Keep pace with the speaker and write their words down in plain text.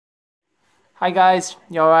Hi guys,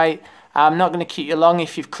 you alright? I'm not going to keep you long.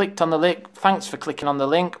 If you've clicked on the link, thanks for clicking on the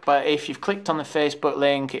link, but if you've clicked on the Facebook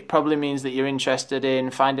link, it probably means that you're interested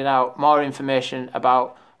in finding out more information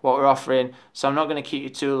about what we're offering. So I'm not going to keep you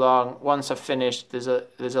too long. Once I've finished, there's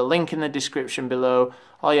a link in the description below.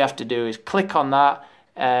 All you have to do is click on that,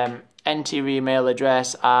 enter your email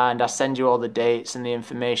address, and I'll send you all the dates and the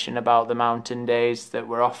information about the mountain days that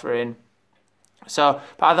we're offering. So,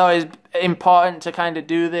 but I thought it was important to kind of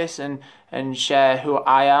do this and share who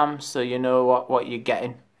I am, so you know what you're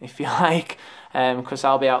getting, if you like, because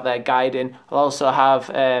I'll be out there guiding. I'll also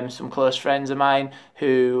have some close friends of mine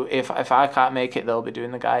who, if I can't make it, they'll be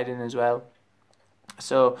doing the guiding as well.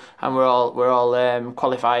 So, and we're all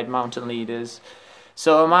qualified mountain leaders.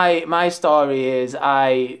 So my story is,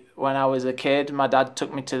 when I was a kid, my dad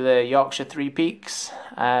took me to the Yorkshire Three Peaks.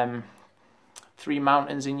 3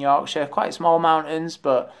 mountains in Yorkshire, quite small mountains,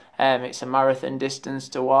 but it's a marathon distance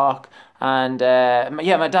to walk. And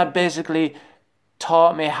yeah, my dad basically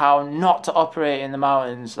taught me how not to operate in the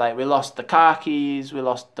mountains. Like, we lost the car keys, we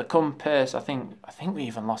lost the compass. I think we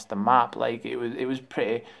even lost the map. Like, it was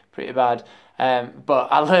pretty bad. But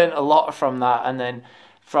I learned a lot from that, and then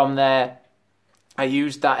from there, I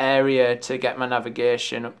used that area to get my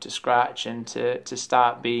navigation up to scratch and to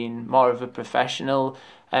start being more of a professional.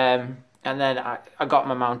 And then I got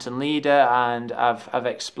my mountain leader, and I've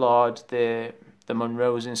explored the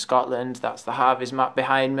Munros in Scotland. That's the Harvey's map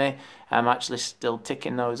behind me. I'm actually still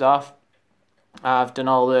ticking those off. I've done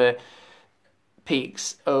all the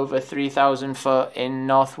peaks over 3,000 foot in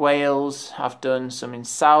North Wales. I've done some in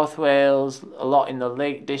South Wales, a lot in the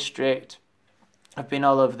Lake District. I've been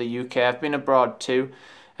all over the UK. I've been abroad too,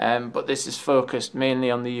 but this is focused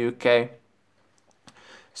mainly on the UK.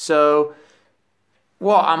 So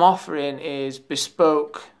what I'm offering is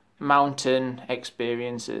bespoke mountain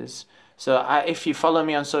experiences. So if you follow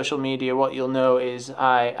me on social media, what you'll know is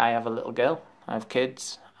I have a little girl, I have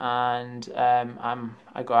kids, and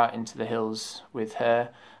I go out into the hills with her,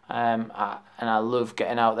 and I love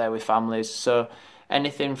getting out there with families. So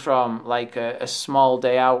anything from like a small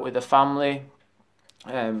day out with a family,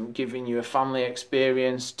 giving you a family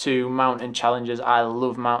experience, to mountain challenges. I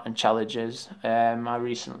love mountain challenges. I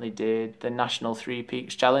recently did the National Three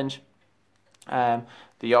Peaks Challenge, the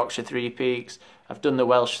Yorkshire Three Peaks. I've done the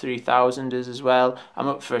Welsh 3000ers as well. I'm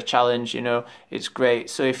up for a challenge, you know, it's great.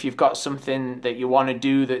 So if you've got something that you want to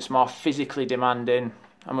do that's more physically demanding,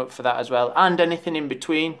 I'm up for that as well. And anything in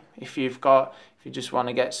between, if you just want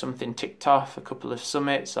to get something ticked off, a couple of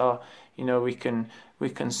summits, or you know, we can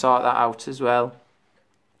sort that out as well.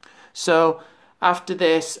 So after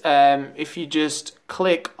this, if you just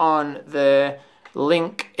click on the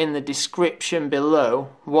link in the description below,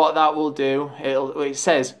 what that will do, it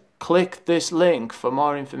says click this link for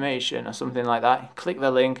more information or something like that. Click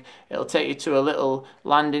the link, it'll take you to a little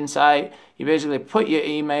landing site. You basically put your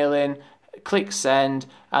email in, click send,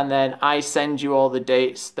 and then I send you all the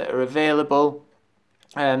dates that are available,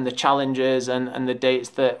 the challenges and the dates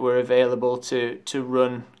that were available to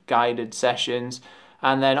run guided sessions.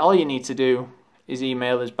 And then all you need to do is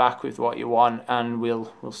email us back with what you want, and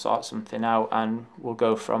we'll sort something out, and we'll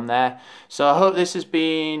go from there. So I hope this has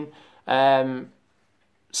been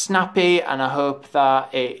snappy, and I hope that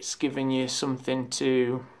it's given you something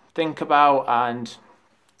to think about. And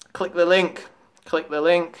click the link,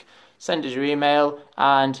 send us your email,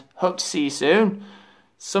 and hope to see you soon.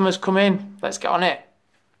 Summer's coming, let's get on it.